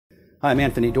Hi, I'm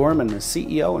Anthony Dohrmann, the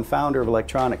CEO and founder of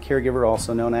Electronic Caregiver,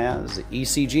 also known as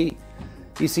ECG.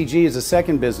 ECG is the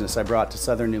second business I brought to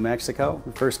southern New Mexico.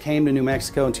 We first came to New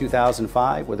Mexico in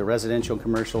 2005 with a residential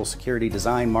commercial security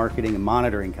design, marketing, and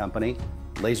monitoring company,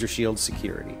 Laser Shield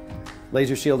Security.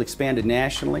 Laser Shield expanded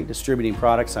nationally, distributing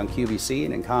products on QVC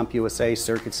and in CompUSA,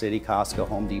 Circuit City, Costco,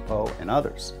 Home Depot, and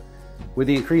others. With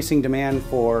the increasing demand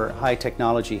for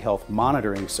high-technology health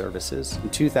monitoring services, in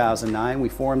 2009 we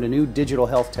formed a new digital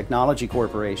health technology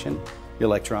corporation,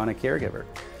 Electronic Caregiver.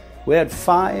 We had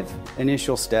 5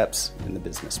 initial steps in the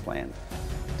business plan.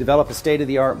 Develop a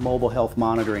state-of-the-art mobile health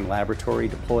monitoring laboratory,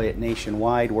 deploy it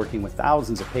nationwide, working with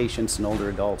thousands of patients and older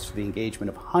adults for the engagement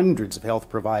of hundreds of health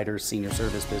providers, senior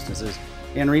service businesses,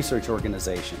 and research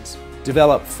organizations.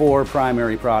 Develop 4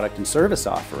 primary product and service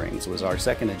offerings was our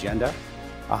second agenda.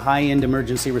 A high-end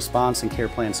emergency response and care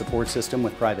plan support system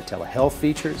with private telehealth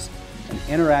features, an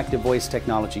interactive voice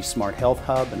technology smart health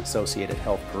hub and associated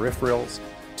health peripherals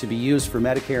to be used for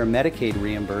Medicare and Medicaid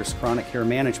reimbursed chronic care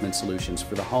management solutions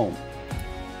for the home.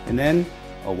 And then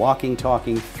a walking,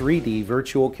 talking 3D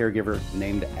virtual caregiver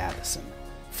named Addison.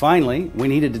 Finally, we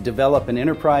needed to develop an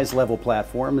enterprise-level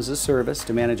platform as a service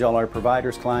to manage all our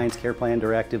providers, clients, care plan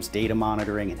directives, data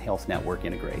monitoring, and health network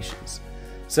integrations.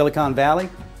 Silicon Valley?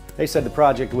 They said the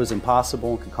project was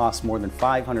impossible and could cost more than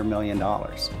 $500 million.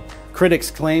 Critics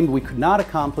claimed we could not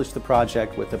accomplish the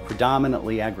project with a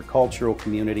predominantly agricultural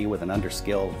community with an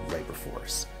underskilled labor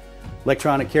force.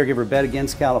 Electronic Caregiver bet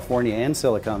against California and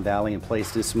Silicon Valley and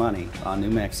placed its money on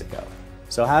New Mexico.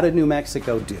 So how did New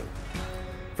Mexico do?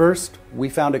 First, we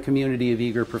found a community of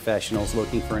eager professionals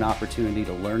looking for an opportunity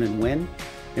to learn and win,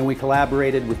 and we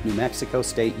collaborated with New Mexico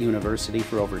State University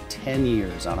for over 10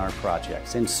 years on our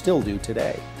projects, and still do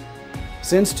today.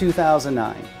 Since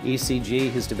 2009,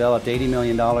 ECG has developed $80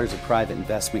 million of private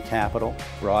investment capital,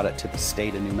 brought it to the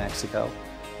state of New Mexico.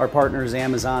 Our partners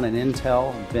Amazon and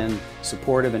Intel have been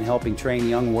supportive in helping train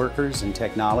young workers in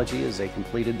technology as they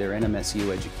completed their NMSU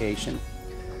education.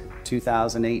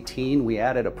 2018, we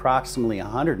added approximately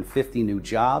 150 new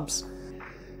jobs.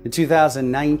 In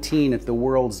 2019, at the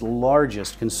world's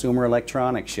largest consumer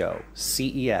electronics show,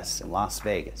 CES in Las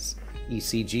Vegas,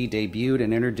 ECG debuted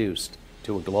and introduced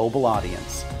to a global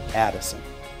audience Addison,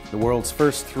 the world's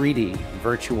first 3D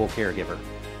virtual caregiver.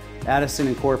 Addison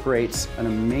incorporates an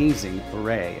amazing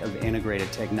array of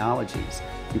integrated technologies,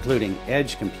 including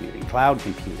edge computing, cloud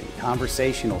computing,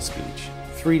 conversational speech,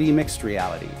 3D mixed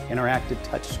reality, interactive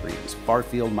touchscreens,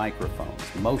 far-field microphones,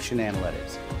 motion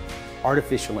analytics,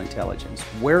 artificial intelligence,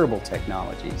 wearable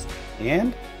technologies,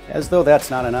 and, as though that's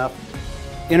not enough,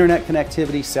 internet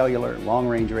connectivity, cellular,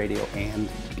 long-range radio, and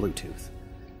Bluetooth.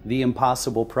 The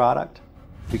impossible product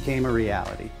became a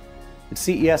reality. At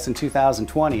CES in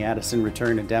 2020, Addison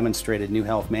returned and demonstrated new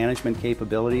health management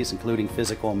capabilities, including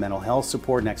physical and mental health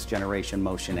support, next-generation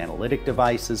motion analytic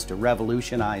devices to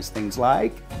revolutionize things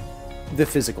like the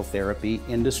physical therapy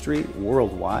industry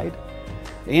worldwide,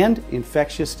 and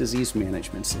infectious disease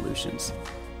management solutions.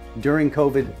 During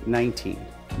COVID-19,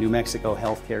 New Mexico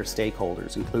healthcare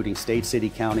stakeholders, including state, city,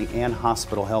 county, and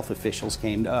hospital health officials,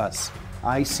 came to us.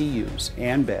 ICUs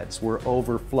and beds were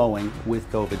overflowing with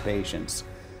COVID patients.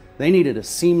 They needed a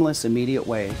seamless, immediate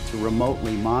way to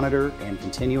remotely monitor and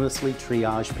continuously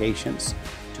triage patients,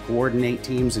 to coordinate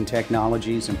teams and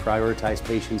technologies, and prioritize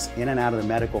patients in and out of the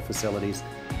medical facilities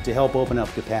to help open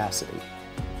up capacity.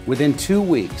 Within 2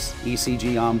 weeks,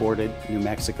 ECG onboarded New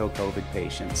Mexico COVID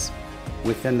patients.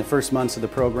 Within the first months of the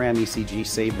program, ECG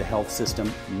saved the health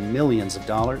system millions of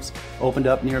dollars, opened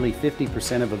up nearly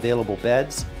 50% of available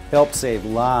beds, helped save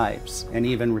lives, and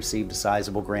even received a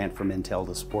sizable grant from Intel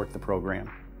to support the program.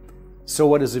 So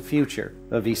what does the future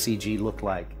of ECG look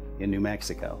like in New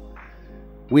Mexico?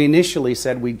 We initially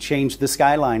said we'd change the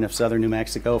skyline of southern New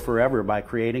Mexico forever by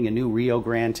creating a new Rio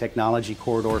Grande technology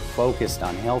corridor focused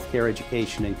on healthcare,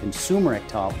 education, and consumer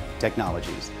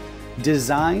technologies,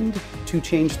 designed to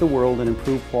change the world and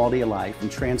improve quality of life and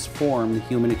transform the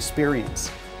human experience.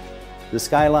 The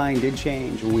skyline did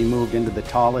change when we moved into the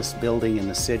tallest building in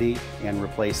the city and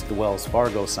replaced the Wells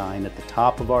Fargo sign at the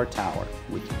top of our tower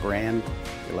with the brand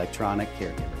Electronic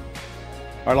Caregiver.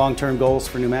 Our long-term goals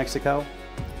for New Mexico?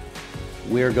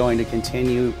 We are going to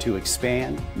continue to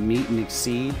expand, meet and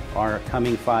exceed our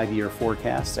coming 5-year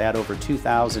forecasts, add over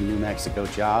 2,000 New Mexico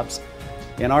jobs,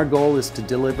 and our goal is to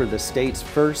deliver the state's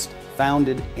first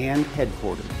founded and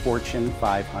headquartered Fortune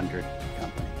 500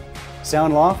 company.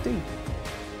 Sound lofty?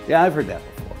 Yeah, I've heard that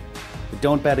before. But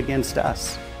don't bet against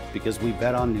us, because we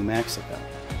bet on New Mexico,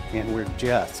 and we're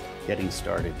just getting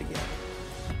started together.